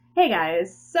Hey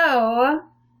guys, so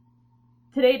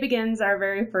today begins our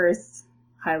very first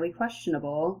highly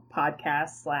questionable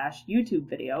podcast / YouTube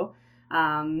video.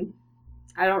 I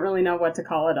don't really know what to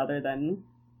call it other than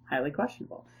highly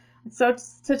questionable. So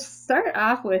to start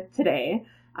off with today,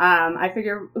 I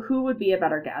figure who would be a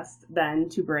better guest than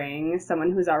to bring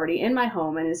someone who's already in my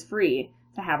home and is free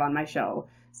to have on my show.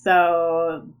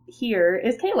 So here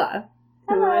is Kayla,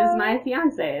 who is my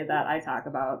fiance that I talk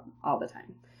about all the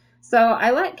time. So I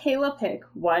let Kayla pick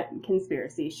what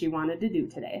conspiracy she wanted to do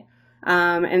today.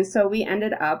 And so we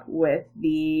ended up with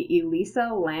the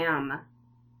Elisa Lam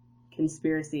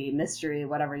conspiracy, mystery,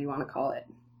 whatever you want to call it.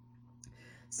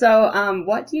 So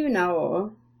what do you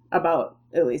know about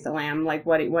Elisa Lam? Like,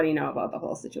 what do you know about the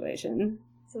whole situation?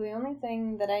 So the only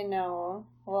thing that I know,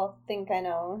 think I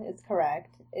know, is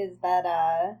correct, is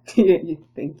that, You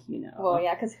think you know. Well,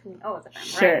 yeah, because who knows if I'm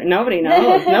Sure, right. nobody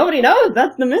knows. Nobody knows.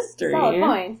 That's the mystery. Solid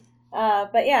point.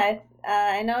 But yeah,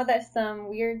 I know that some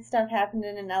weird stuff happened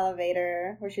in an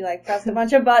elevator where she, pressed a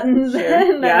bunch of buttons. Sure.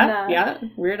 And then, yeah.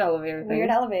 Weird elevator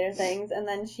things. And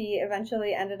then she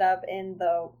eventually ended up in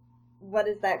what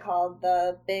is that called?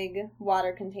 The big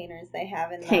water containers they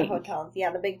have in the hotels.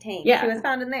 Yeah, the big tank. Yeah. She was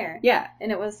found in there. Yeah.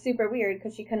 And it was super weird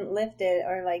because she couldn't lift it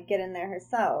or, get in there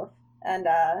herself. And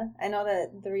I know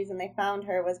that the reason they found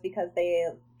her was because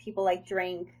people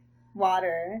drank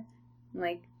water.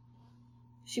 And,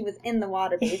 she was in the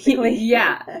water, basically.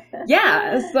 Yeah.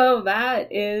 So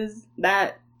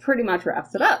that pretty much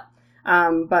wraps it up.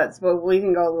 But we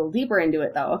can go a little deeper into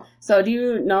it, though. So do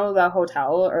you know the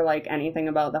hotel or, anything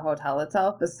about the hotel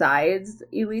itself besides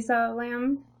Elisa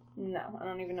Lam? No, I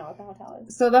don't even know what the hotel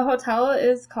is. So the hotel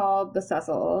is called the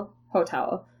Cecil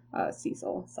Hotel.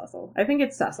 Cecil. I think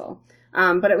it's Cecil.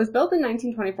 But it was built in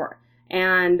 1924.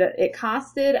 And it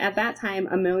costed, at that time,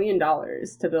 $1 million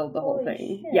to build the whole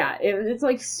thing. Shit. Yeah,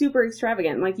 it's, super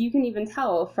extravagant. You can even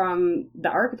tell from the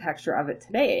architecture of it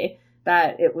today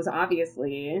that it was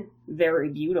obviously very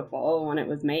beautiful when it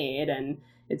was made. And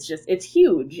it's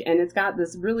huge. And it's got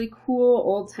this really cool,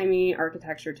 old-timey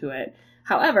architecture to it.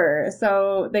 However,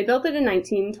 so they built it in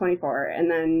 1924. And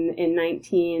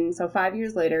then so 5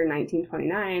 years later,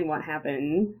 1929, what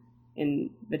happened in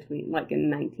between, in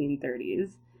the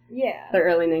 1930s? Yeah. The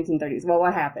early 1930s. Well,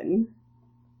 what happened?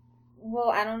 Well,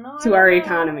 I don't know. To our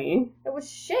economy. It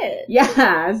was shit.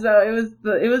 Yeah, so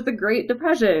it was the Great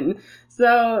Depression.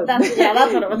 So that's what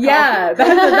it was called. Yeah,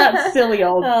 that's that silly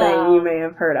old thing you may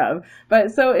have heard of.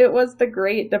 But so it was the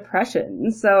Great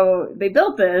Depression. So they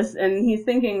built this, and he's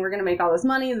thinking, we're going to make all this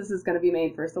money. This is going to be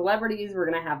made for celebrities.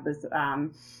 We're going to have this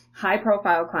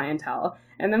high-profile clientele.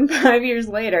 And then 5 years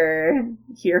later,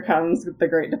 here comes the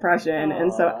Great Depression,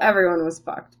 and so everyone was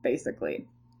fucked, basically.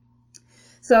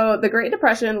 So the Great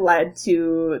Depression led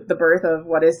to the birth of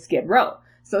what is Skid Row.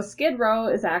 So Skid Row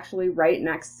is actually right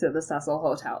next to the Cecil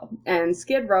Hotel. And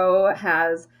Skid Row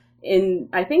has,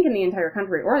 I think in the entire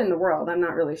country, or in the world, I'm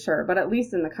not really sure, but at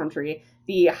least in the country,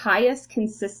 the highest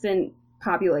consistent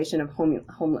population of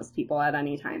homeless people at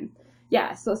any time.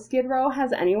 Yeah, so Skid Row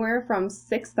has anywhere from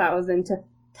 6,000 to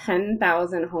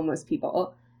 10,000 homeless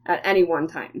people at any one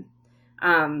time.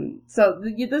 So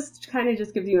this kind of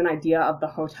just gives you an idea of the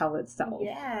hotel itself.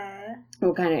 Yeah.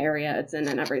 What kind of area it's in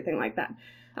and everything like that.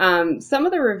 Some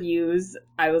of the reviews,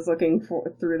 I was looking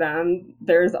through them.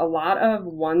 There's a lot of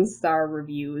 1-star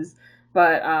reviews,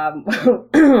 but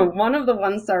one of the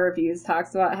 1-star reviews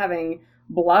talks about having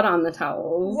blood on the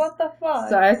towels. What the fuck?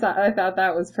 So I thought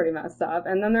that was pretty messed up.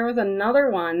 And then there was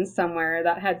another one somewhere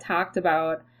that had talked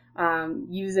about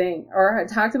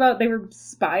they were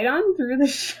spied on through the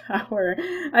shower.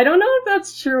 I don't know if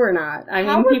that's true or not. I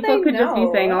mean, people could just be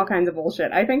saying all kinds of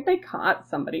bullshit. I think they caught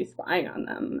somebody spying on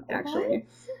them, actually. What?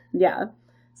 Yeah.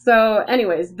 So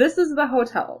anyways, this is the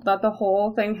hotel that the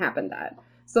whole thing happened at.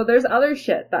 So there's other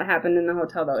shit that happened in the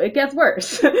hotel, though. It gets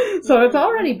worse. So it's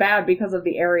already bad because of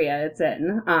the area it's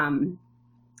in.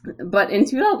 But in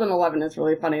 2011, it's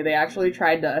really funny. They actually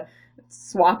tried to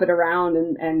swap it around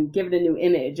and give it a new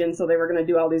image. And so they were going to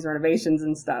do all these renovations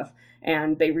and stuff.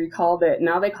 And they recalled it.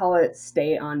 Now they call it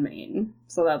Stay on Main.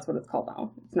 So that's what it's called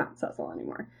now. It's not Cecil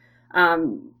anymore.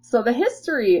 So the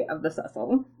history of the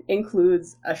Cecil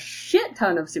includes a shit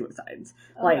ton of suicides,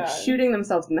 shooting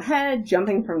themselves in the head,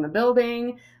 jumping from the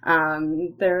building.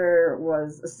 There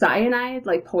was cyanide,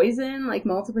 poison,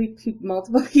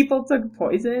 multiple people took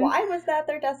poison. Why was that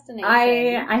their destination?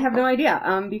 I have no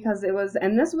idea. Because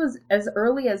this was as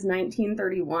early as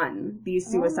 1931, these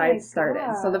suicides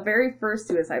started. So the very first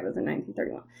suicide was in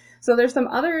 1931. So there's some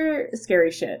other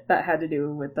scary shit that had to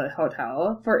do with the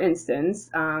hotel. For instance,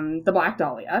 the Black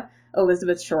Dahlia,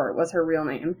 Elizabeth Short was her real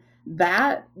name.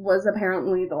 that was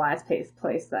apparently the last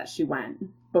place that she went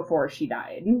before she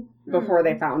died, before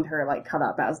they found her, like, cut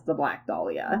up as the Black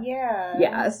Dahlia. Yeah.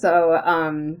 Yeah,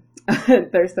 so,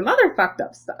 there's some other fucked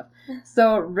up stuff.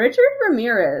 So, Richard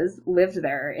Ramirez lived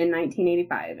there in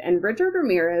 1985, and Richard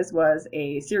Ramirez was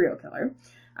a serial killer.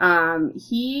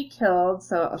 He killed,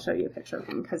 so I'll show you a picture of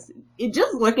him, because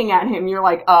just looking at him, you're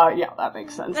like, yeah, that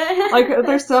makes sense. Like,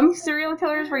 there's some serial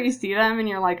killers where you see them, and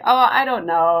you're like, oh, I don't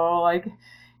know, like,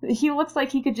 he looks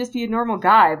like he could just be a normal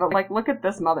guy, but, like, look at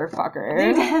this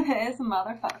motherfucker. This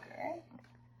motherfucker.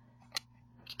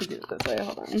 Do it this way,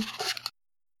 hold on.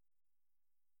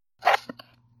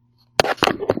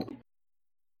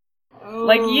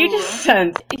 Like, you just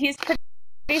sense, he's pretty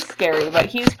scary, but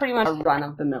he's pretty much a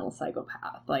run-of-the-mill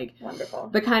psychopath. Like, wonderful.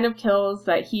 The kind of kills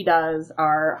that he does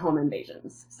are home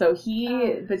invasions. So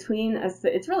it's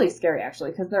really scary,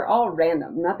 actually, because they're all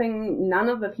random. None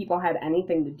of the people had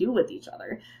anything to do with each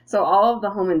other. So all of the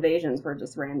home invasions were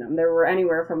just random. There were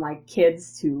anywhere from, like,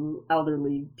 kids to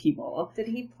elderly people. Did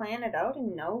he plan it out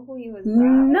and know who he was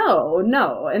robbing?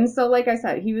 No. And so, like I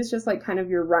said, he was just, like, kind of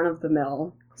your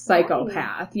run-of-the-mill psychopath.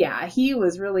 Right. Yeah, he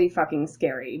was really fucking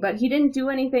scary, but he didn't do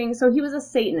anything. So he was a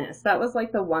Satanist. That was,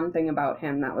 like, the one thing about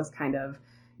him that was kind of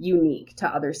unique to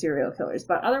other serial killers.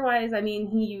 But otherwise, I mean,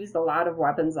 he used a lot of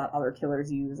weapons that other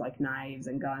killers use, like knives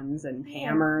and guns and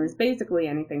hammers, basically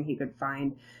anything he could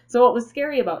find. So what was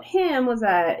scary about him was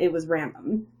that it was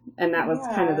random, and that was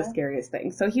kind of the scariest thing.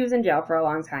 So he was in jail for a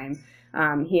long time.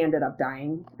 He ended up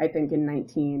dying, I think, in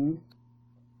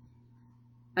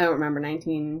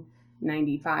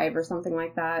 1995 or something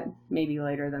like that, maybe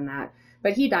later than that.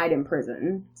 But he died in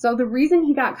prison. So the reason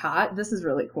he got caught, this is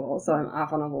really cool, so I'm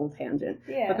off on a little tangent.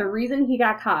 Yeah. But the reason he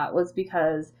got caught was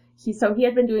because he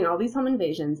had been doing all these home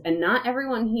invasions, and not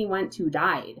everyone he went to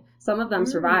died. Some of them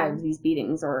survived these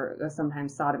beatings, or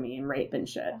sometimes sodomy and rape and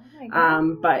shit. Oh my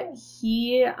God. But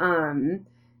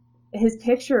his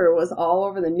picture was all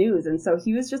over the news, and so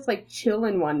he was just, like,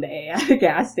 chilling one day at a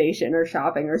gas station or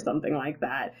shopping or something like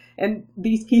that, and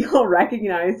these people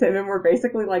recognized him and were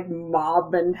basically, like,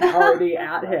 mob mentality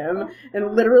at him,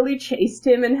 and literally chased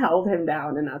him and held him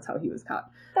down, and that's how he was caught.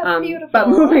 That's beautiful. But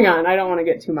moving on, I don't want to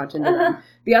get too much into them.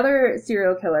 The other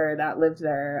serial killer that lived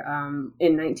there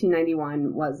in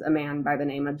 1991 was a man by the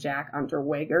name of Jack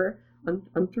Unterweger.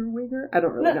 Unterweger? I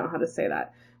don't really know how to say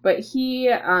that. But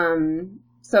he...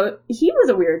 So he was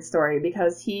a weird story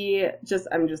because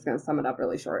I'm just going to sum it up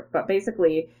really short, but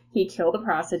basically he killed a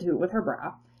prostitute with her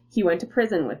bra. He went to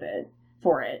prison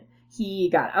for it. He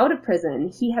got out of prison.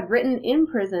 He had written in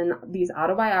prison these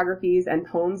autobiographies and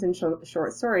poems and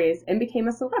short stories and became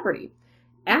a celebrity.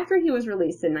 After he was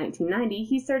released in 1990,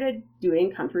 he started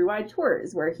doing countrywide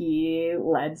tours where he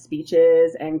led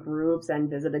speeches and groups and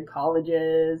visited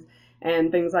colleges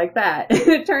and things like that.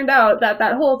 It turned out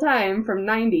that whole time from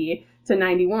 90 to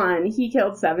 91, he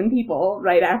killed 7 people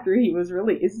right after he was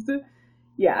released.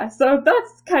 Yeah, so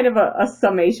that's kind of a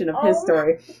summation of his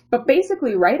story. But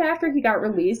basically, right after he got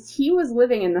released, he was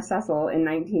living in the Cecil in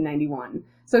 1991.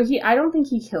 So I don't think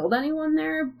he killed anyone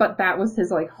there, but that was his,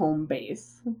 like, home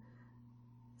base.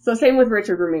 So same with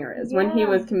Richard Ramirez. Yeah. When he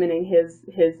was committing his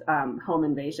home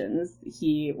invasions,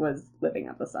 he was living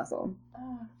at the Cecil.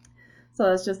 So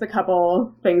that's just a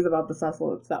couple things about the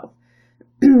Cecil itself.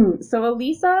 So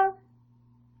Elisa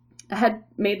had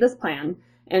made this plan,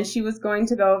 and she was going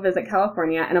to go visit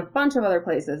California and a bunch of other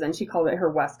places, and she called it her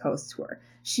West Coast tour.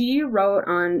 She wrote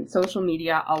on social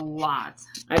media a lot.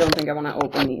 I don't think I want to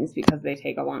open these because they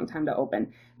take a long time to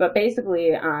open. But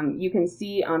basically, you can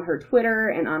see on her Twitter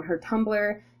and on her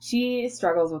Tumblr, she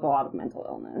struggles with a lot of mental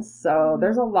illness. So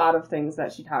there's a lot of things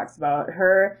that she talks about.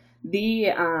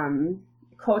 The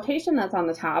quotation that's on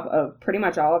the top of pretty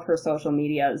much all of her social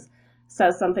medias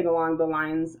says something along the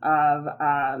lines of,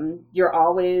 you're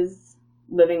always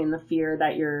living in the fear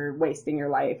that you're wasting your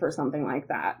life or something like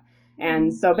that.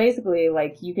 And so basically,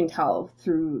 like, you can tell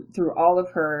through all of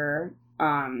her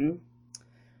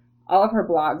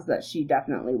blogs that she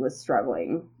definitely was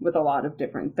struggling with a lot of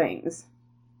different things.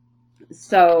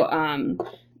 So,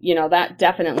 that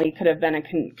definitely could have been a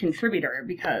contributor,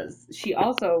 because she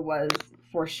also was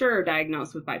for sure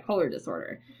diagnosed with bipolar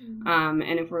disorder.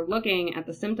 And if we're looking at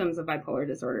the symptoms of bipolar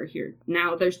disorder here,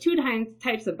 now there's 2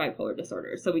 types of bipolar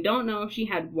disorder. So we don't know if she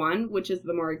had 1, which is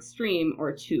the more extreme,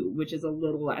 or 2, which is a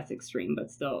little less extreme, but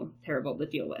still terrible to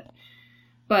deal with.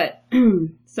 But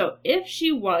so if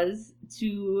she was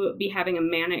to be having a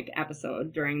manic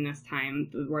episode during this time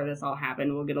where this all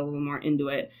happened, we'll get a little more into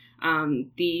it.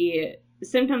 The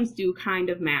symptoms do kind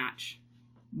of match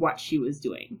what she was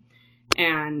doing.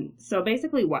 And so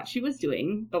basically what she was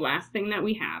doing, the last thing that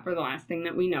we have, or the last thing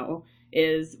that we know,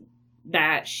 is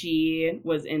that she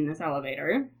was in this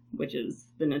elevator, which is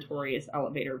the notorious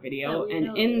elevator video.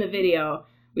 And in the video,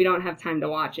 we don't have time to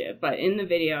watch it, but in the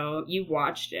video, you've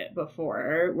watched it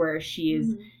before, where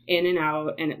she's in and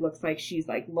out, and it looks like she's,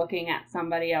 like, looking at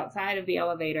somebody outside of the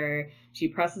elevator. She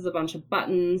presses a bunch of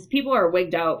buttons. People are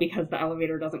wigged out because the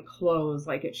elevator doesn't close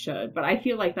like it should, but I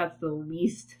feel like that's the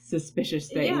least suspicious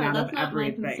thing out of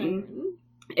everything.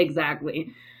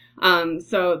 Exactly.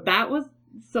 So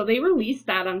they released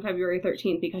that on February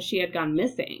 13th because she had gone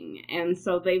missing, and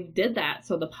so they did that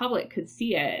so the public could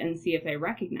see it and see if they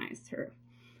recognized her.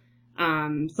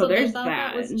 So there's that.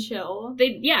 That was chill.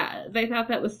 They thought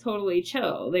that was totally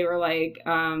chill. They were like,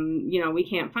 we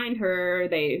can't find her.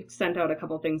 They sent out a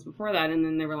couple things before that, and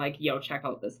then they were like, yo, check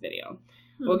out this video.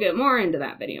 We'll get more into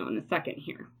that video in a second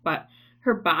here. But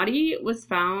her body was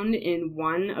found in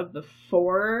one of the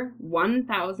 4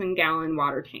 1,000-gallon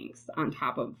water tanks on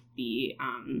top of the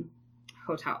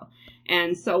hotel.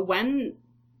 And so when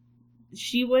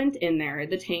she went in there,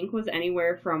 the tank was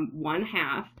anywhere from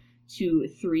 1/2 to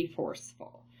 3/4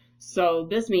 full. So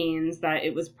this means that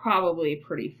it was probably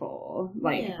pretty full,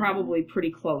 probably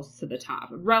pretty close to the top,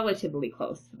 relatively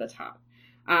close to the top.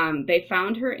 They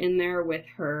found her in there with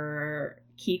her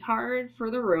key card for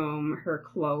the room. Her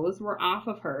clothes were off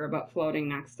of her, but floating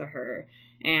next to her.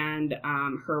 And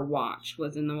her watch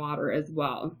was in the water as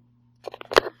well.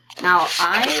 Now,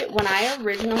 when I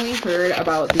originally heard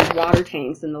about these water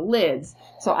tanks and the lids,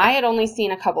 so I had only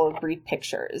seen a couple of brief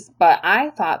pictures, but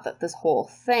I thought that this whole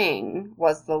thing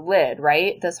was the lid,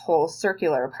 right? This whole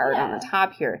circular part on the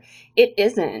top here. It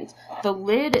isn't. The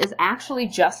lid is actually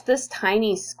just this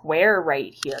tiny square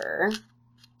right here.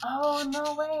 Oh,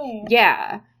 no way.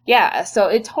 Yeah, so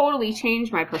it totally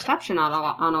changed my perception on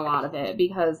a lot of it,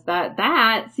 because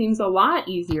that seems a lot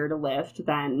easier to lift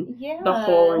than the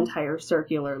whole entire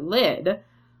circular lid.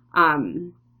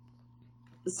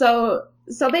 So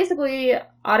basically,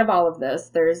 out of all of this,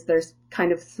 there's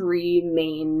kind of 3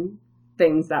 main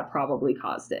things that probably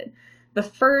caused it. The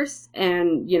first,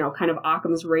 and kind of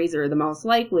Occam's razor, the most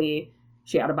likely,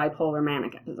 she had a bipolar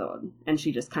manic episode, and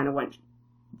she just kind of went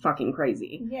fucking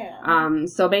crazy. Yeah.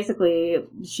 So basically,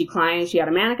 she had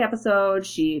a manic episode.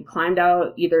 She climbed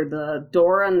out either the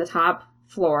door on the top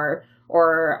floor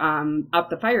or up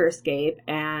the fire escape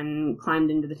and climbed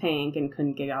into the tank and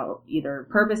couldn't get out, either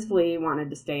purposefully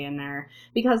wanted to stay in there.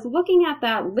 Because looking at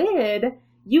that lid,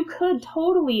 you could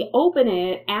totally open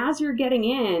it as you're getting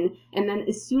in, and then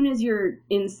as soon as you're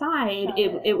inside,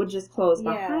 it would just close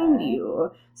behind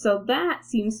you. So that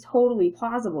seems totally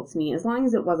plausible to me, as long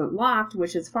as it wasn't locked,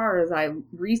 which as far as I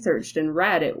researched and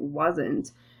read, it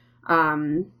wasn't.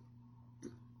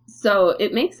 So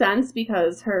it makes sense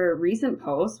because her recent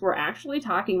posts were actually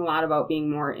talking a lot about being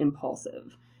more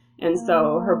impulsive. And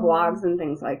so her blogs and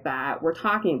things like that were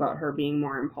talking about her being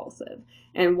more impulsive.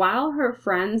 And while her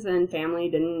friends and family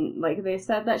they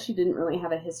said that she didn't really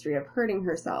have a history of hurting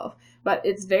herself, but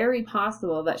it's very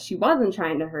possible that she wasn't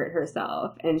trying to hurt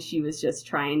herself and she was just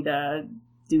trying to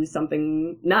do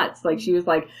something nuts. Like, she was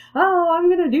like, oh, I'm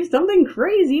going to do something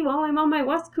crazy while I'm on my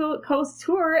West Coast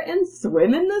tour and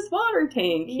swim in this water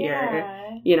tank here.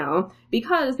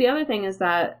 Because the other thing is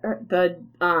that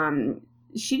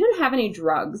she didn't have any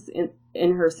drugs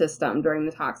in her system during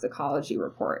the toxicology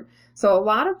report. So a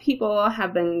lot of people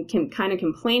have been kind of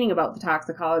complaining about the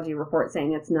toxicology report,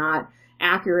 saying it's not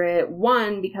accurate.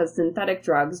 1, because synthetic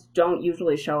drugs don't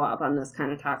usually show up on this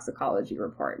kind of toxicology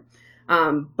report.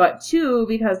 But 2,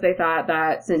 because they thought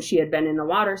that since she had been in the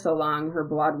water so long, her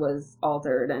blood was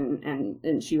altered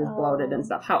and she was bloated and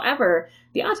stuff. However,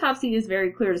 the autopsy is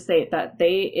very clear to state that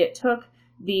it took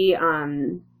the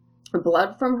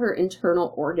blood from her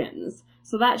internal organs.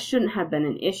 So that shouldn't have been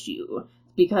an issue,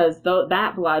 because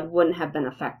that blood wouldn't have been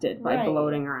affected by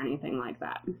bloating or anything like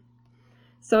that.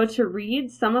 So to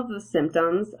read some of the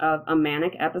symptoms of a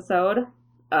manic episode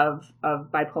of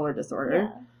bipolar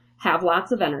disorder: have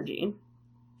lots of energy,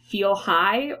 feel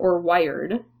high or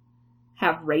wired,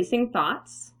 have racing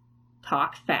thoughts,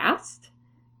 talk fast,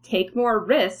 take more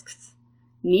risks,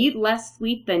 need less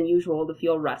sleep than usual to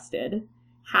feel rested,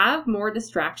 have more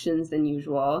distractions than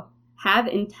usual, have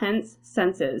intense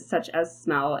senses such as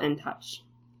smell and touch.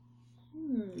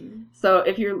 So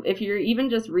if you're even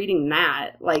just reading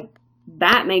that,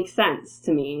 that makes sense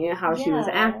to me, how she was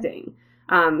acting.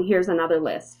 Here's another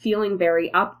list: feeling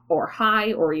very up or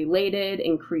high or elated,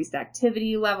 increased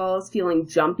activity levels, feeling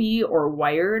jumpy or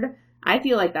wired. I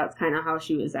feel like that's kind of how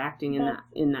she was acting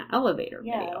in that elevator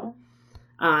video.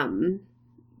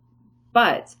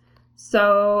 But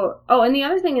So, and the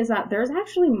other thing is that there's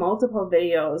actually multiple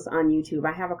videos on YouTube.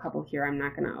 I have a couple here. I'm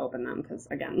not going to open them because,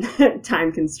 again,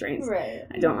 time constraints. Right.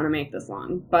 I don't want to make this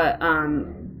long.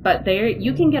 But there,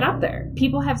 you can get up there.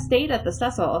 People have stayed at the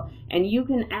Cecil, and you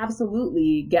can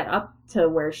absolutely get up to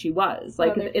where she was.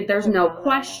 Like, there's no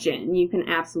question. You can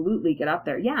absolutely get up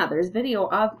there. Yeah, there's video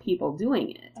of people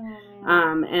doing it.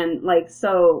 And like,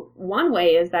 so one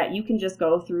way is that you can just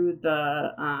go through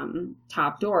the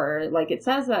top door. Like, it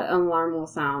says that an alarm will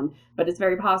sound, but it's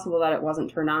very possible that it wasn't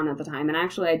turned on at the time. And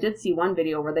actually, I did see one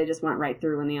video where they just went right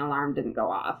through and the alarm didn't go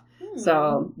off.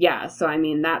 So yeah, so I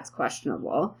mean, that's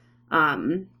questionable.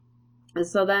 And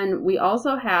so then we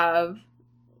also have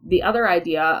the other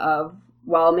idea of,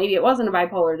 well, maybe it wasn't a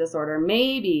bipolar disorder.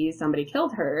 Maybe somebody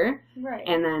killed her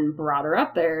and then brought her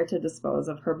up there to dispose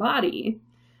of her body.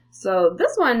 So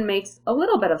this one makes a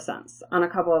little bit of sense on a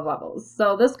couple of levels.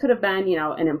 So this could have been,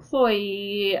 an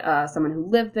employee, someone who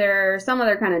lived there, some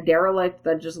other kind of derelict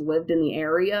that just lived in the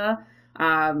area.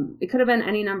 It could have been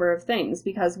any number of things,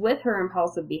 because with her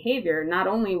impulsive behavior, not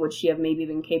only would she have maybe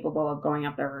been capable of going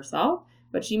up there herself,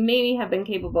 but she maybe have been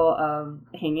capable of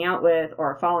hanging out with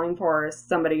or falling for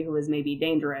somebody who is maybe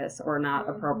dangerous or not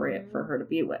appropriate for her to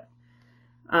be with.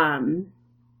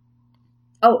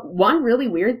 One really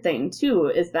weird thing, too,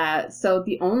 is that, so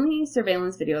the only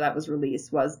surveillance video that was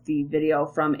released was the video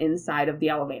from inside of the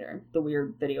elevator, the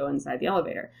weird video inside the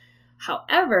elevator.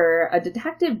 However, a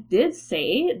detective did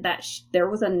say that there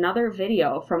was another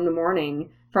video from the morning,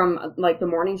 from like the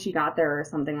morning she got there or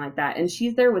something like that, and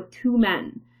she's there with two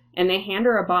men, and they hand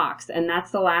her a box, and that's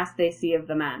the last they see of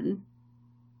the men.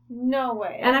 No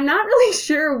way. And I'm not really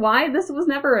sure why this was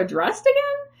never addressed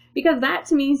again. Because that,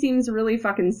 to me, seems really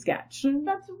fucking sketch.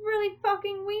 That's really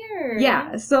fucking weird.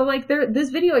 Yeah, so, like, this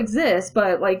video exists,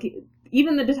 but, like,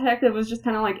 even the detective was just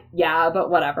kind of like, yeah, but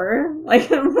whatever. Like,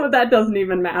 that doesn't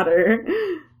even matter.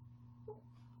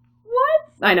 What?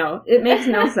 I know. It makes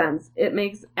no sense. It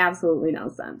makes absolutely no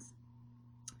sense.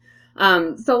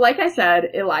 So, like I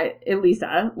said,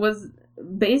 Elisa was,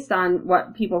 based on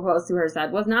what people close to her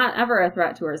said, was not ever a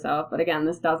threat to herself. But again,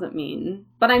 this doesn't mean...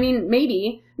 But I mean,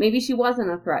 maybe she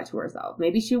wasn't a threat to herself.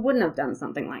 Maybe she wouldn't have done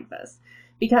something like this.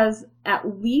 Because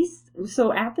at least...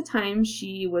 So at the time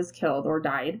she was killed or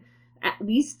died, at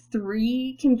least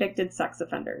 3 convicted sex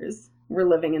offenders were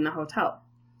living in the hotel.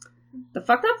 The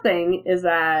fucked up thing is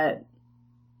that...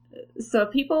 So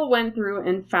people went through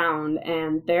and found,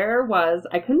 and there was...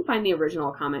 I couldn't find the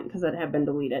original comment because it had been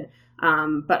deleted.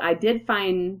 But I did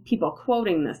find people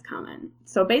quoting this comment.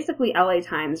 So basically, LA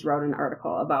Times wrote an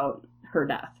article about her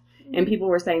death. And people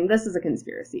were saying, this is a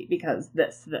conspiracy because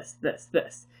this.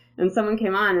 And someone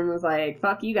came on and was like,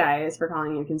 fuck you guys for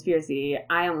calling it a conspiracy.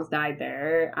 I almost died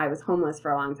there. I was homeless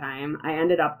for a long time. I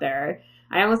ended up there.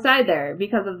 I almost died there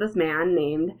because of this man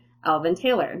named Alvin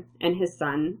Taylor and his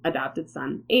adopted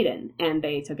son, Aiden. And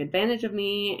they took advantage of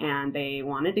me and they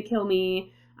wanted to kill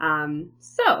me.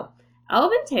 So...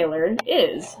 Alvin Taylor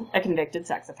is a convicted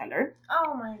sex offender.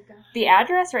 Oh my god. The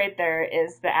address right there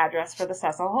is the address for the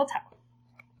Cecil Hotel.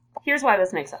 Here's why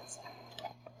this makes sense.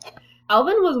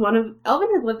 Alvin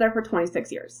had lived there for 26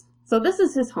 years. So this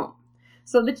is his home.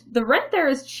 So the rent there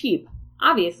is cheap,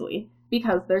 obviously,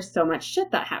 because there's so much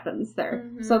shit that happens there.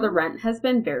 Mm-hmm. So the rent has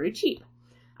been very cheap.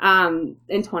 In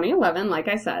 2011, like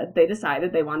I said, they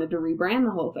decided they wanted to rebrand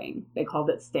the whole thing. They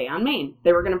called it Stay on Main.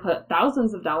 They were going to put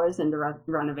thousands of dollars into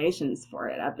renovations for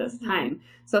it at this time.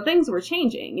 So things were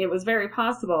changing. It was very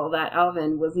possible that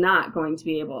Alvin was not going to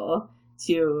be able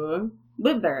to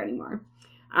live there anymore.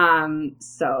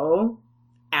 So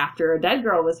after a dead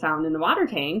girl was found in the water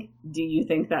tank, do you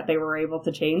think that they were able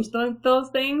to change those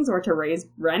things or to raise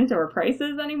rent or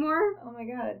prices anymore? Oh my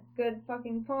god, good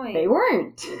fucking point. They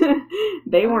weren't.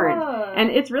 They weren't. And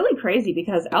it's really crazy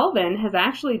because Alvin has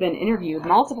actually been interviewed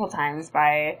multiple times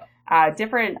by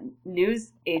different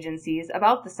news agencies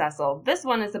about the Cecil. This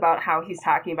one is about how he's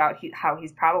talking about how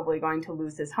he's probably going to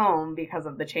lose his home because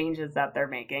of the changes that they're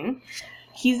making.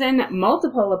 He's in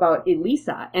multiple about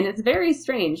Elisa, and it's very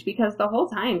strange because the whole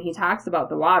time he talks about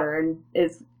the water and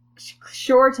is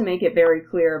sure to make it very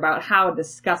clear about how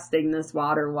disgusting this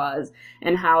water was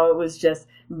and how it was just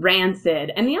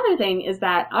rancid. And the other thing is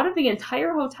that out of the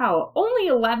entire hotel, only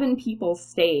 11 people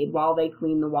stayed while they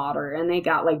cleaned the water, and they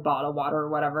got like bottled water or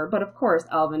whatever. But of course,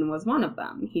 Alvin was one of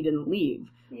them. He didn't leave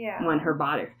when her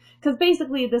body... Because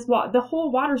basically the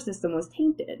whole water system was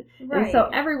tainted. Right. And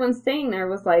so everyone staying there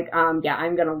was like, yeah,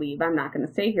 I'm going to leave. I'm not going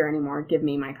to stay here anymore. Give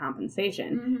me my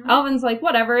compensation. Mm-hmm. Alvin's like,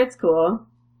 whatever, it's cool.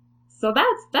 So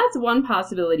that's one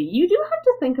possibility. You do have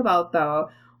to think about, though,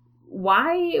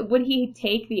 why would he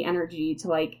take the energy to,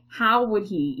 like, how would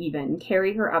he even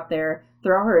carry her up there,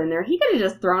 throw her in there. He could have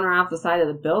just thrown her off the side of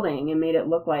the building and made it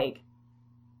look like,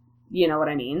 you know what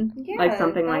I mean? Yeah, like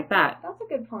something like that. That's a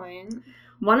good point.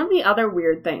 One of the other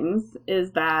weird things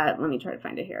is that, let me try to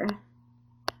find it here.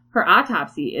 Her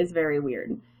autopsy is very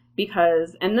weird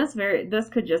because, and this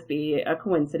could just be a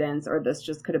coincidence, or this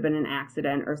just could have been an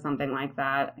accident or something like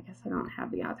that. I guess I don't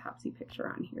have the autopsy picture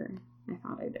on here. I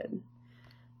thought I did.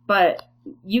 But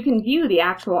you can view the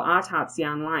actual autopsy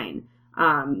online.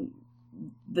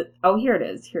 Here it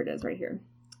is. Here it is right here.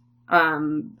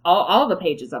 All the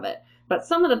pages of it. But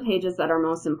some of the pages that are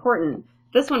most important,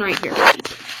 this one right here.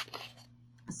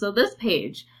 So this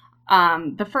page,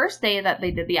 the first day that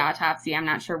they did the autopsy, I'm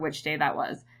not sure which day that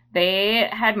was, they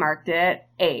had marked it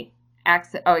they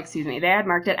had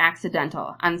marked it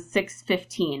accidental on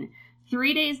 6/15.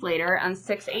 3 days later, on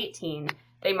 6/18,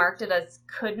 they marked it as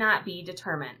could not be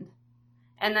determined.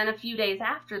 And then a few days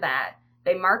after that,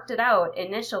 they marked it out,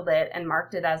 initialed it, and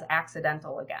marked it as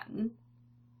accidental again.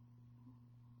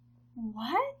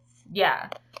 What? Yeah.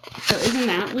 So isn't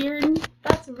that weird?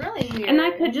 That's really weird. And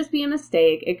that could just be a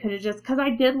mistake. It could have just, because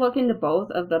I did look into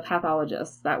both of the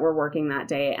pathologists that were working that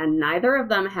day, and neither of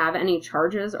them have any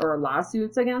charges or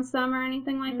lawsuits against them or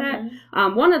anything like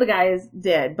that. One of the guys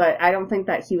did, but I don't think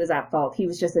that he was at fault. He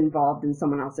was just involved in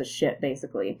someone else's shit,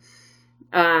 basically.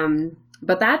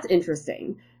 But that's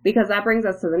interesting, because that brings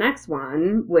us to the next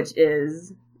one, which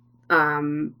is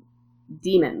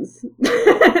demons.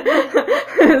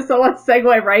 So let's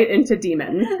segue right into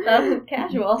demons. That's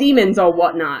casual. Demons or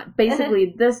whatnot.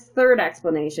 Basically, this third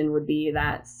explanation would be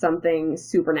that something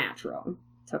supernatural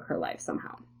took her life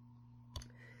somehow.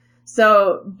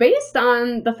 So based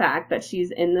on the fact that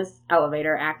she's in this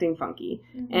elevator acting funky,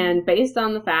 and based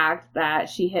on the fact that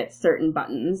she hits certain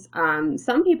buttons,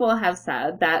 some people have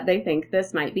said that they think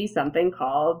this might be something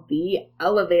called the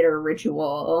elevator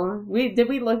ritual.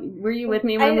 Were you with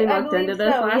me when we looked into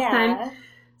this last time?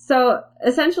 So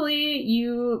essentially,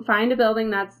 you find a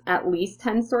building that's at least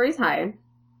 10 stories high,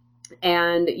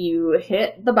 and you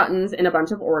hit the buttons in a bunch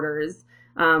of orders.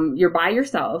 You're by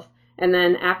yourself. And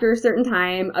then after a certain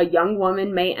time, a young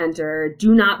woman may enter.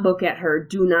 Do not look at her.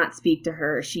 Do not speak to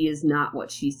her. She is not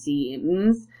what she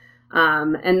seems.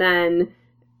 And then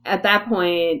at that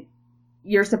point,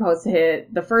 you're supposed to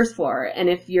hit the first floor. And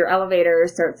if your elevator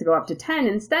starts to go up to 10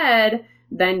 instead,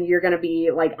 then you're going to be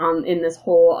like in this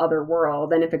whole other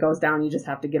world. And if it goes down, you just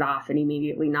have to get off and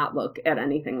immediately not look at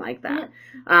anything like that.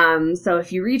 So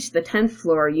if you reach the 10th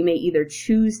floor, you may either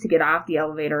choose to get off the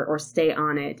elevator or stay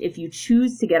on it. If you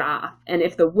choose to get off, and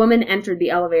if the woman entered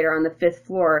the elevator on the 5th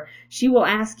floor, she will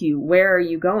ask you, where are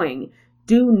you going?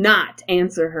 Do not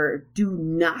answer her. Do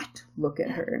not look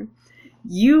at her.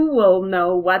 You will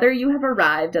know whether you have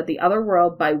arrived at the other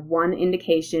world by one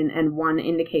indication and one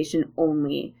indication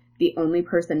only. The only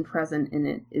person present in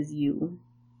it is you.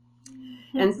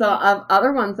 And so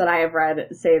other ones that I have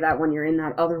read say that when you're in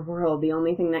that other world, the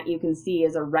only thing that you can see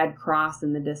is a red cross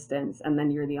in the distance, and then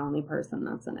you're the only person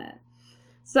that's in it.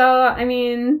 So, I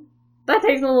mean, that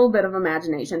takes a little bit of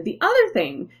imagination. The other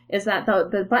thing is that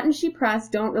the buttons she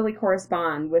pressed don't really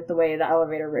correspond with the way the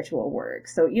elevator ritual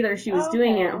works. So either she was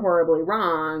doing it horribly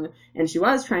wrong, and she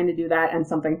was trying to do that, and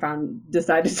something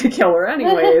decided to kill her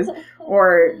anyways,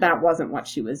 or that wasn't what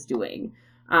she was doing.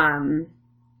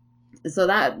 So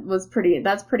that's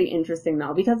pretty interesting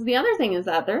though, because the other thing is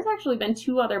that there's actually been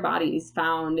 2 other bodies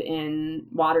found in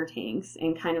water tanks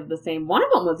in kind of the same, one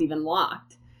of them was even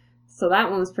locked. So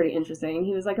that one was pretty interesting.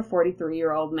 He was like a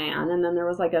 43-year-old man, and then there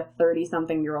was like a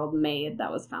 30-something-year-old maid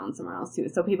that was found somewhere else too.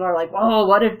 So people are like, "Whoa,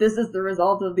 what if this is the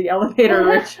result of the elevator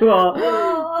ritual?"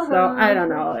 So I don't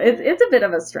know. It's a bit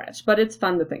of a stretch, but it's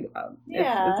fun to think about.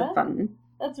 Yeah, it's a fun.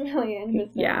 That's really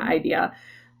interesting. Yeah, idea.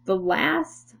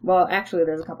 Actually,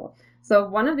 there's a couple. So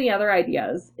one of the other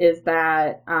ideas is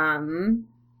that a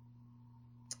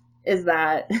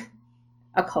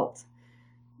cult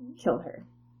killed her,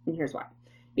 and here's why.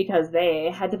 Because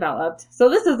they had developed, so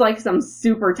this is like some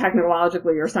super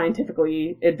technologically or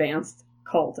scientifically advanced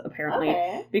cult, apparently,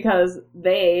 because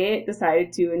they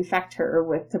decided to infect her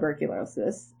with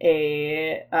tuberculosis,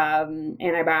 a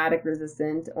antibiotic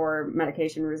resistant or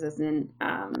medication resistant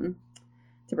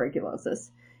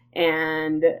tuberculosis,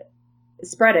 and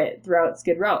spread it throughout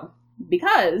Skid Row.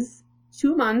 Because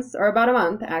 2 months, or about a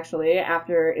month actually,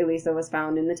 after Elisa was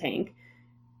found in the tank,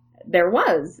 there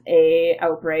was a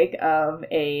outbreak of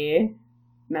a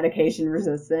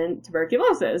medication-resistant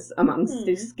tuberculosis amongst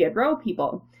the Skid Row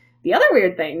people. The other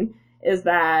weird thing is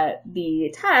that the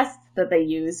test that they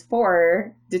use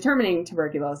for determining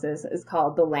tuberculosis is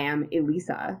called the Lamb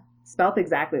Elisa, spelled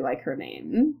exactly like her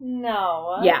name.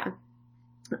 No. Yeah.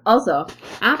 Also,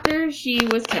 after she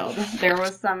was killed, there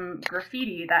was some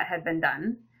graffiti that had been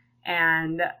done,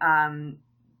 and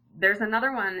there's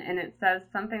another one, and it says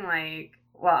something like,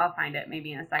 well, I'll find it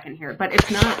maybe in a second here, but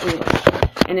it's not English,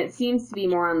 and it seems to be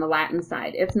more on the Latin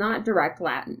side. It's not direct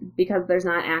Latin, because there's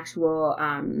not actual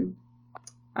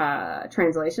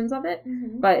translations of it,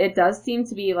 but it does seem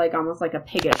to be like almost like a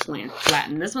piggish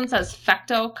Latin. This one says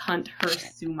fecto cunt her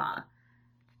summa.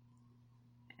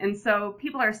 And so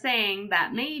people are saying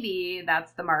that maybe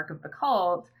that's the mark of the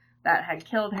cult that had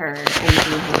killed her and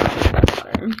threw her into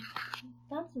stepmother.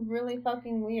 That's really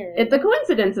fucking weird. The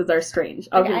coincidences are strange.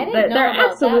 Okay, I didn't know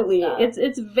about absolutely. That stuff.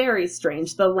 It's very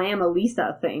strange. The lamb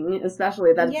Elisa thing,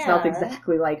 especially that it's spelled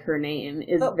exactly like her name,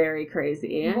 is very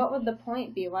crazy. What would the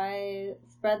point be? Why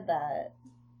spread that?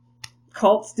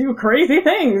 Cults do crazy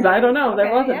things. I don't know.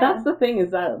 That's the thing,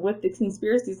 is that with the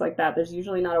conspiracies like that, there's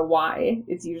usually not a why.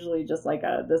 It's usually just like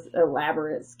this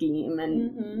elaborate scheme,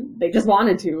 and they just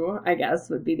wanted to, I guess,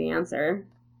 would be the answer.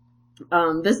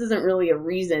 This isn't really a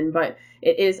reason, but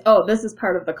it is. Oh, this is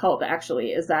part of the cult,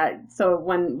 actually, is that, so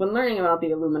when learning about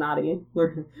the Illuminati,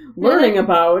 learning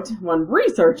about, when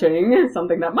researching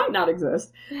something that might not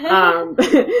exist,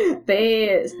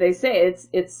 they say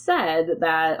it's said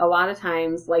that a lot of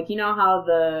times, like, you know how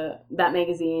that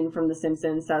magazine from The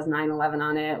Simpsons says 9/11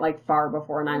 on it, like far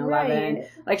before 9/11,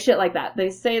 like shit like that. They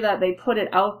say that they put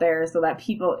it out there so that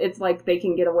people, it's like they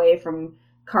can get away from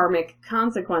karmic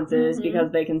consequences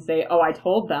because they can say, oh, I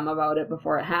told them about it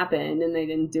before it happened and they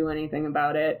didn't do anything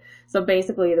about it. So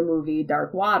basically the movie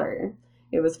Dark Water,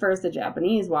 it was first a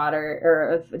Japanese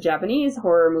horror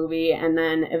movie, and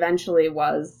then eventually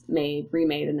was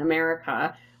remade in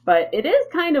America. But it is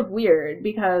kind of weird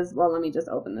because, well, let me just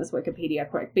open this Wikipedia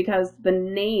quick, because the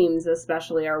names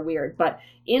especially are weird. But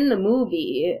in the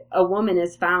movie, a woman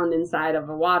is found inside of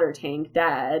a water tank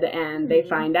dead, and they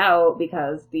find out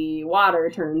because the water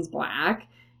turns black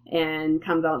and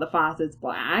comes out the faucet's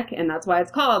black, and that's why it's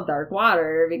called Dark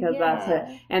Water, because that's it.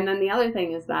 And then the other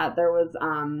thing is that there was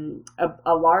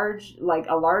a large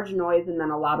noise and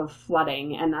then a lot of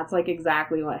flooding, and that's like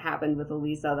exactly what happened with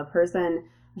Elisa. The person,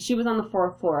 she was on the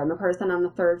 4th floor, and the person on the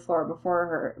 3rd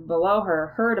floor below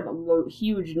her heard a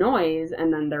huge noise,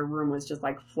 and then their room was just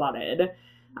like flooded.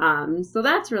 So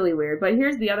that's really weird. But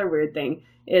here's the other weird thing,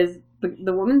 is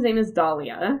the woman's name is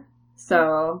Dahlia.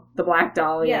 So the Black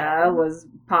Dahlia was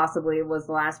the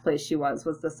last place she was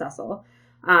the Cecil.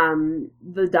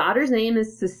 The daughter's name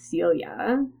is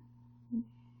Cecilia.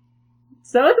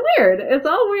 So it's weird. It's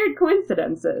all weird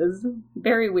coincidences.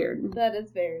 Very weird. That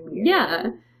is very weird.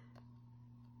 Yeah.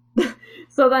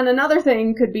 So then another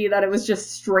thing could be that it was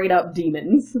just straight up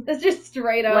demons. It's just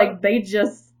straight up. Like they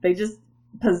just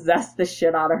possessed the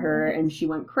shit out of her, and she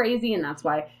went crazy, and that's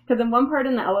why. Because in one part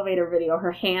in the elevator video,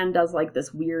 her hand does like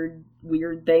this weird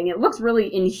thing. It looks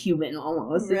really inhuman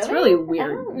almost. Really? It's really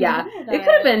weird. Yeah, it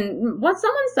could have been. What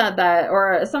someone said that,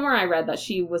 or somewhere I read that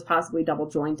she was possibly double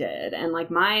jointed, and like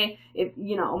my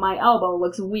elbow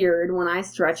looks weird when I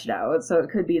stretch it out, so it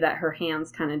could be that her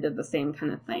hands kind of did the same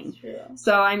kind of thing. That's true.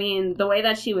 So I mean, the way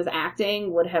that she was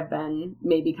acting would have been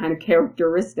maybe kind of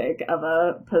characteristic of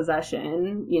a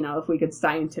possession, if we could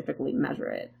scientifically measure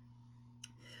it.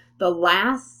 The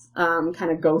last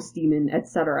kind of ghost demon,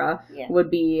 etc.,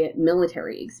 would be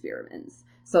military experiments.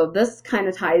 So this kind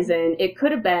of ties in. It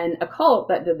could have been a cult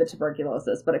that did the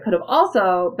tuberculosis, but it could have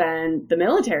also been the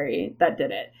military that did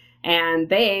it. And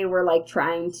they were like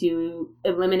trying to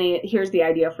eliminate. Here's the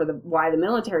idea for why the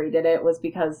military did it, was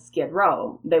because Skid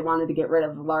Row. They wanted to get rid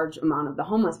of a large amount of the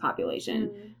homeless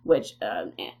population, which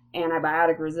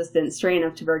antibiotic-resistant strain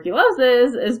of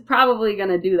tuberculosis is probably going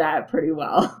to do that pretty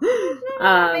well.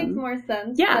 That makes more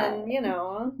sense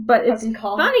than, But it's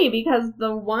funny because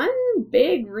the one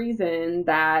big reason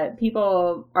that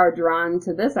people are drawn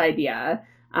to this idea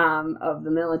of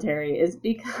the military is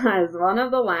because one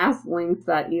of the last links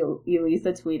that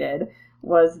Elisa tweeted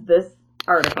was this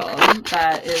article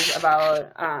that is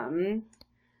about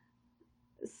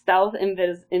stealth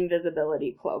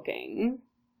invisibility cloaking.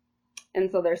 And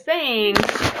so they're saying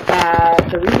that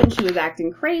the reason she was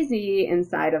acting crazy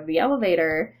inside of the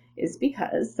elevator is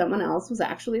because someone else was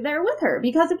actually there with her.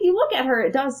 Because if you look at her,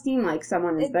 it does seem like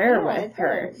someone is there with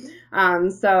her.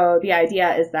 So the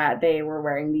idea is that they were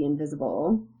wearing the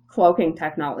invisible cloaking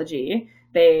technology.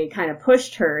 They kind of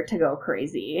pushed her to go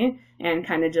crazy and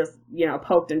kind of just,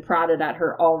 poked and prodded at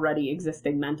her already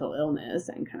existing mental illness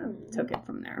and kind of took it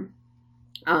from there.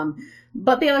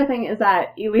 But the other thing is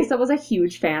that Elisa was a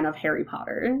huge fan of Harry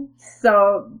Potter.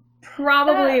 So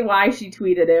probably why she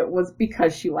tweeted it was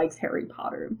because she likes Harry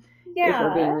Potter. if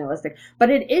we're being realistic. But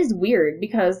it is weird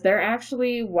because there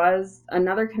actually was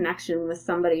another connection with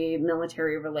somebody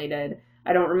military related.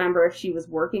 I don't remember if she was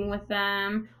working with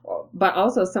them, but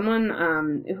also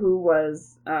someone who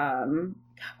was,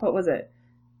 what was it?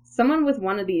 Someone with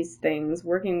one of these things,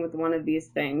 working with one of these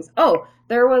things. Oh,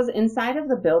 there was, inside of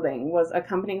the building was a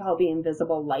company called the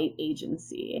Invisible Light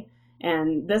Agency.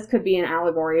 And this could be an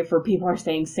allegory for people are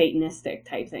saying Satanistic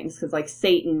type things, because, like,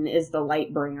 Satan is the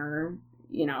light bringer,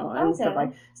 you know, and stuff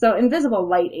like. So Invisible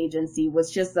Light Agency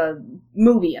was just a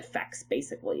movie effects,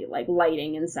 basically, like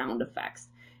lighting and sound effects.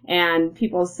 And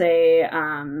people say,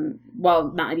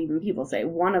 well, not even people say,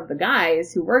 one of the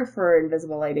guys who worked for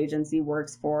Invisible Light Agency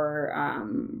works for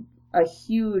a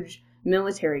huge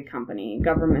military company,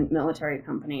 government military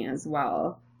company as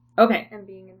well. Okay. And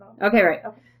being involved. Okay, right.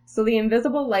 Okay. So the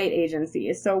Invisible Light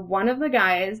Agency. So one of the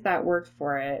guys that worked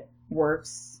for it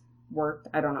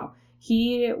I don't know.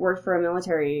 He worked for a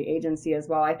military agency as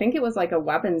well. I think it was like a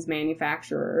weapons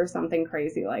manufacturer or something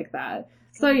crazy like that.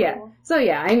 So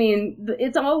yeah, I mean,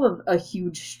 it's all a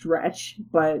huge stretch,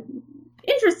 but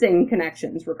interesting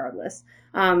connections regardless.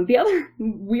 The other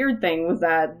weird thing was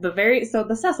that the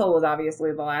Cecil was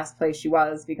obviously the last place she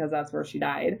was because that's where she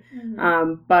died.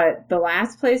 Mm-hmm. But the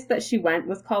last place that she went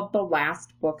was called the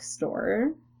Last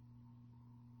Bookstore.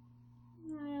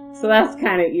 So that's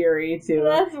kind of eerie, too.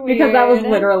 That's weird. Because that was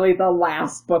literally the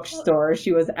last bookstore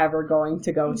she was ever going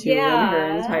to go to in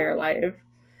her entire life.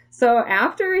 So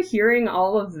after hearing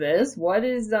all of this, what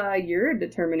is your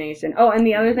determination? Oh, and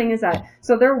the other thing is that,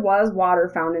 so there was water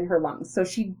found in her lungs. So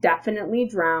she definitely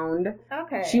drowned.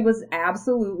 Okay. She was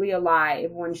absolutely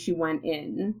alive when she went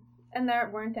in. And there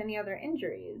weren't any other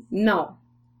injuries? No.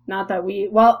 Not that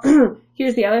well,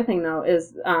 here's the other thing, though,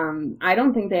 is I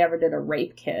don't think they ever did a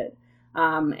rape kit.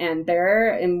 And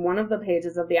there, in one of the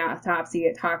pages of the autopsy,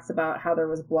 it talks about how there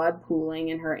was blood pooling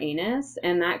in her anus,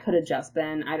 and that could have just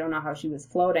been, I don't know how she was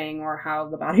floating or how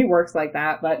the body works like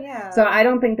that, but, so I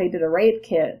don't think they did a rape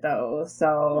kit, though,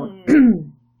 so,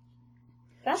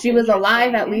 she was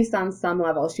alive at least on some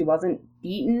level. She wasn't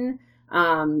beaten.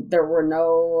 There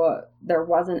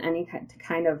wasn't any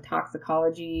kind of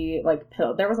toxicology, like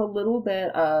pill. There was a little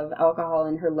bit of alcohol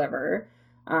in her liver,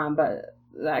 but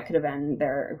that could have been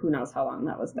there. Who knows how long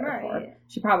that was there for.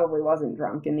 She probably wasn't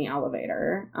drunk in the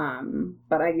elevator.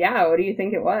 But what do you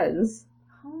think it was?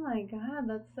 Oh my God,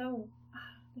 there's so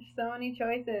many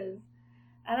choices.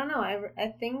 I don't know.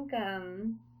 I think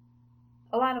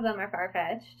a lot of them are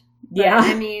far-fetched. Yeah.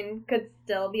 I mean, could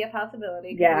still be a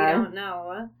possibility because we don't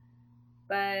know.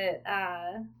 But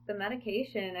the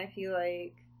medication, I feel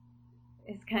like,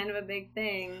 is kind of a big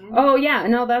thing. Oh, yeah.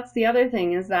 No, that's the other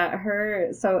thing is that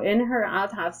in her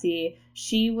autopsy,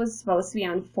 she was supposed to be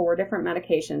on 4 different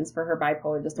medications for her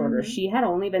bipolar disorder. Mm-hmm. She had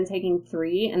only been taking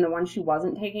 3, and the one she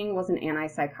wasn't taking was an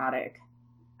antipsychotic.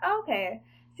 Okay.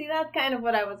 See, that's kind of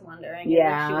what I was wondering.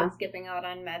 Yeah. If she was skipping out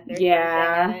on meds or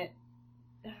something.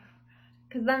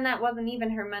 Because then that wasn't even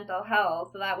her mental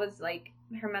health, so that was like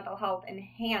her mental health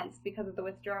enhanced because of the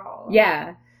withdrawal.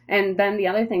 Yeah. And then the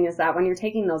other thing is that when you're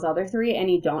taking those other 3 and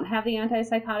you don't have the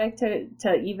antipsychotic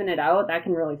to even it out, that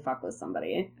can really fuck with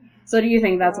somebody. So do you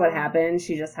think that's what happened?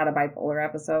 She just had a bipolar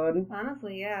episode?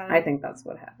 Honestly, yeah. I think that's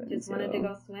what happened. Just wanted to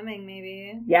go swimming,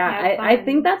 maybe. Yeah, I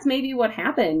think that's maybe what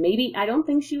happened. Maybe, I don't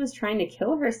think she was trying to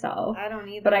kill herself. I don't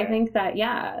either. But I think that,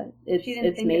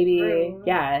 it's maybe,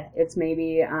 it's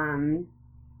maybe,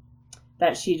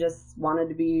 that she just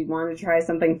wanted to try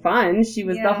something fun. She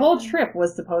was, the whole trip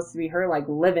was supposed to be her, like,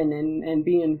 living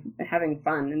and having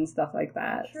fun and stuff like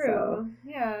that. True. So.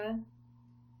 Yeah.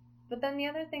 But then the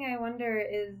other thing I wonder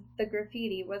is the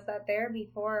graffiti. Was that there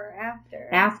before or after?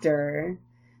 After.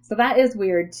 So that is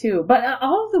weird, too. But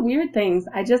all of the weird things,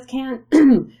 I just can't,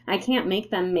 I can't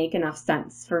make them make enough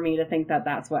sense for me to think that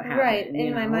that's what happened. Right.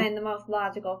 In my mind, the most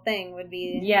logical thing would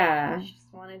be, she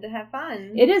just wanted to have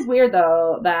fun. It is weird,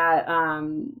 though, that,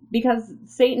 because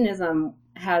Satanism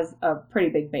has a pretty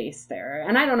big base there.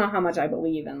 And I don't know how much I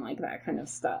believe in, like, that kind of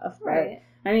stuff. Right.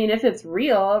 But, I mean, if it's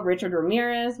real, Richard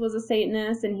Ramirez was a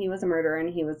Satanist, and he was a murderer, and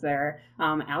he was there.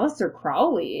 Aleister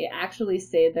Crowley actually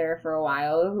stayed there for a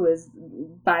while, who is,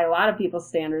 by a lot of people's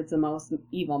standards, the most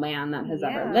evil man that has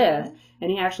ever lived. And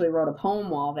he actually wrote a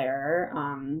poem while there,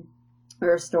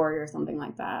 or a story or something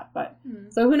like that. But,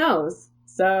 so who knows?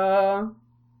 So,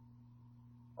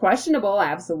 questionable,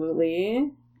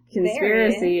 absolutely.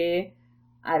 Conspiracy, very.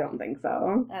 I don't think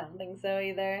so. I don't think so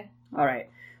either. All right.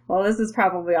 Well, this is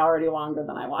probably already longer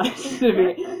than I wanted it to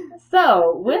be.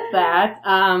 So, with that,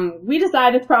 we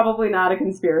decide it's probably not a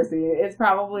conspiracy. It's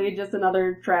probably just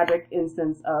another tragic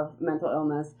instance of mental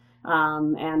illness.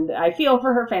 And I feel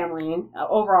for her family.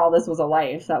 Overall, this was a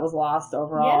life that was lost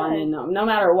overall. I mean, no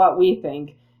matter what we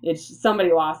think,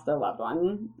 somebody lost their loved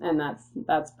one, and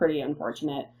that's pretty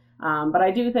unfortunate. But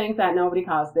I do think that nobody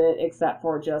caused it except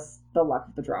for just the luck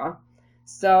of the draw.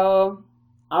 So,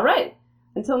 all right.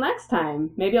 Until next time,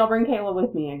 maybe I'll bring Kayla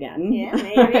with me again. Yeah,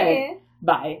 maybe.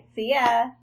 Bye. See ya.